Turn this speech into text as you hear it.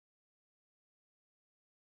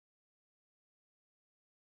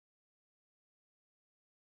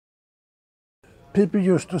people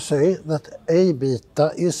used to say that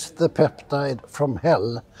A-beta is the peptide from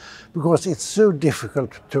hell because it's so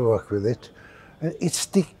difficult to work with it. It's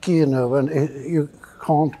sticky, you know, and you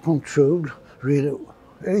can't control really.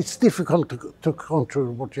 It's difficult to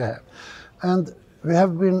control what you have. And we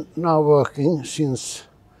have been now working since,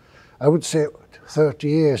 I would say, 30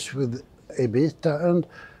 years with A-beta, and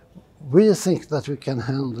we think that we can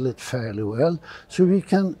handle it fairly well. So we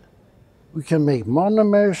can make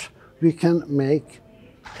monomers, we can make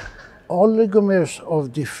oligomers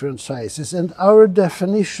of different sizes, and our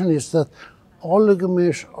definition is that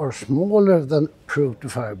oligomers are smaller than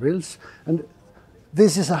protofibrils, and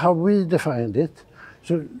this is how we defined it.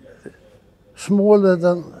 So smaller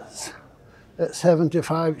than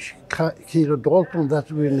 75 kilodalton,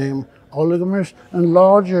 that we name oligomers, and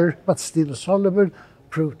larger but still soluble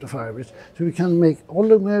protofibrils. So we can make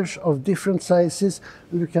oligomers of different sizes,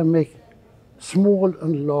 and we can make small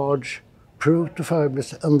and large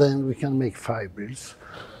protofibrils, and then we can make fibrils.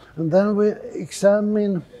 And then we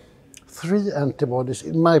examine 3 antibodies.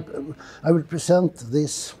 I will present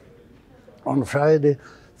this on Friday,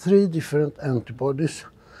 3 different antibodies: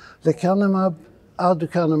 Lecanemab,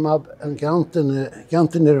 Aducanumab, and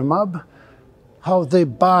Gantenerumab, how they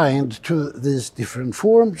bind to these different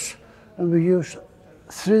forms. And we use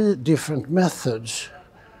 3 different methods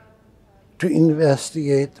to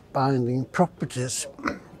investigate binding properties.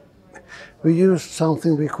 We use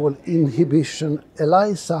something we call inhibition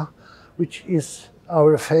ELISA, which is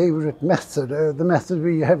our favorite method, the method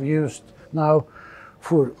we have used now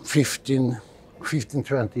for 15,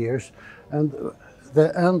 20 years. And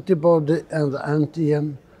the antibody and the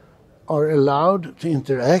antigen are allowed to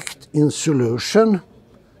interact in solution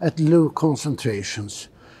at low concentrations,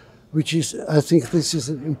 which is, I think this is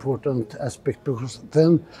an important aspect, because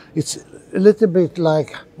then it's a little bit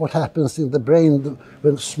like what happens in the brain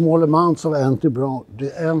when small amounts of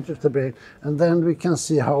antibody enter the brain, and then we can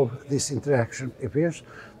see how this interaction appears.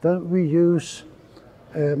 Then we use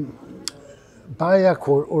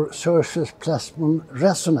Biocore, or Surface Plasmon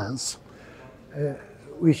Resonance,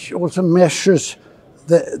 which also measures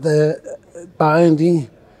the binding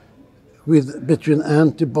between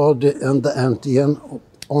antibody and the antigen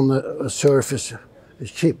on a surface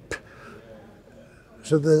chip.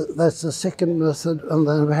 So that's the second method. And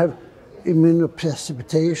then we have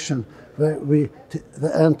immunoprecipitation, where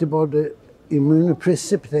the antibody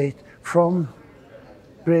immunoprecipitate from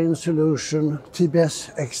brain solution,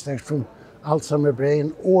 TBS extract from Alzheimer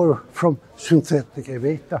brain, or from synthetic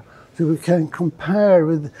A-beta. So we can compare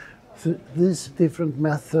with these different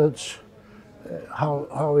methods how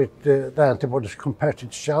the antibodies compare to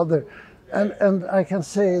each other. And I can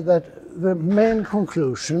say that the main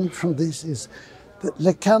conclusion from this is that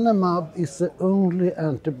Lecanemab is the only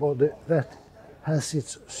antibody that has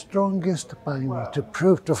its strongest binding to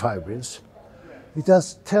protofibrils. It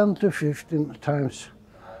has 10 to 15 times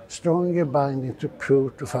stronger binding to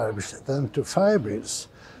protofibrils than to fibrils.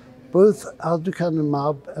 Both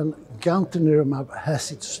Aducanumab and Gantenerumab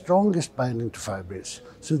has its strongest binding to fibrils.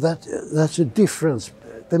 So that's a difference,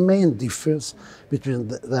 the main difference between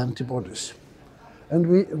the antibodies. And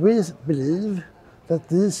we believe that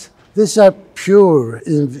these are pure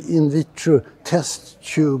in vitro test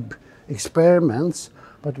tube experiments,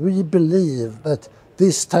 but we believe that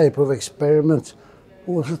this type of experiment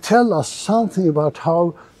also tell us something about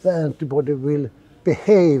how the antibody will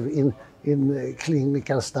behave in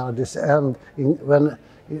clinical studies and when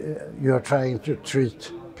you are trying to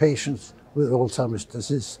treat patients with Alzheimer's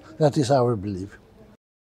disease. That is our belief.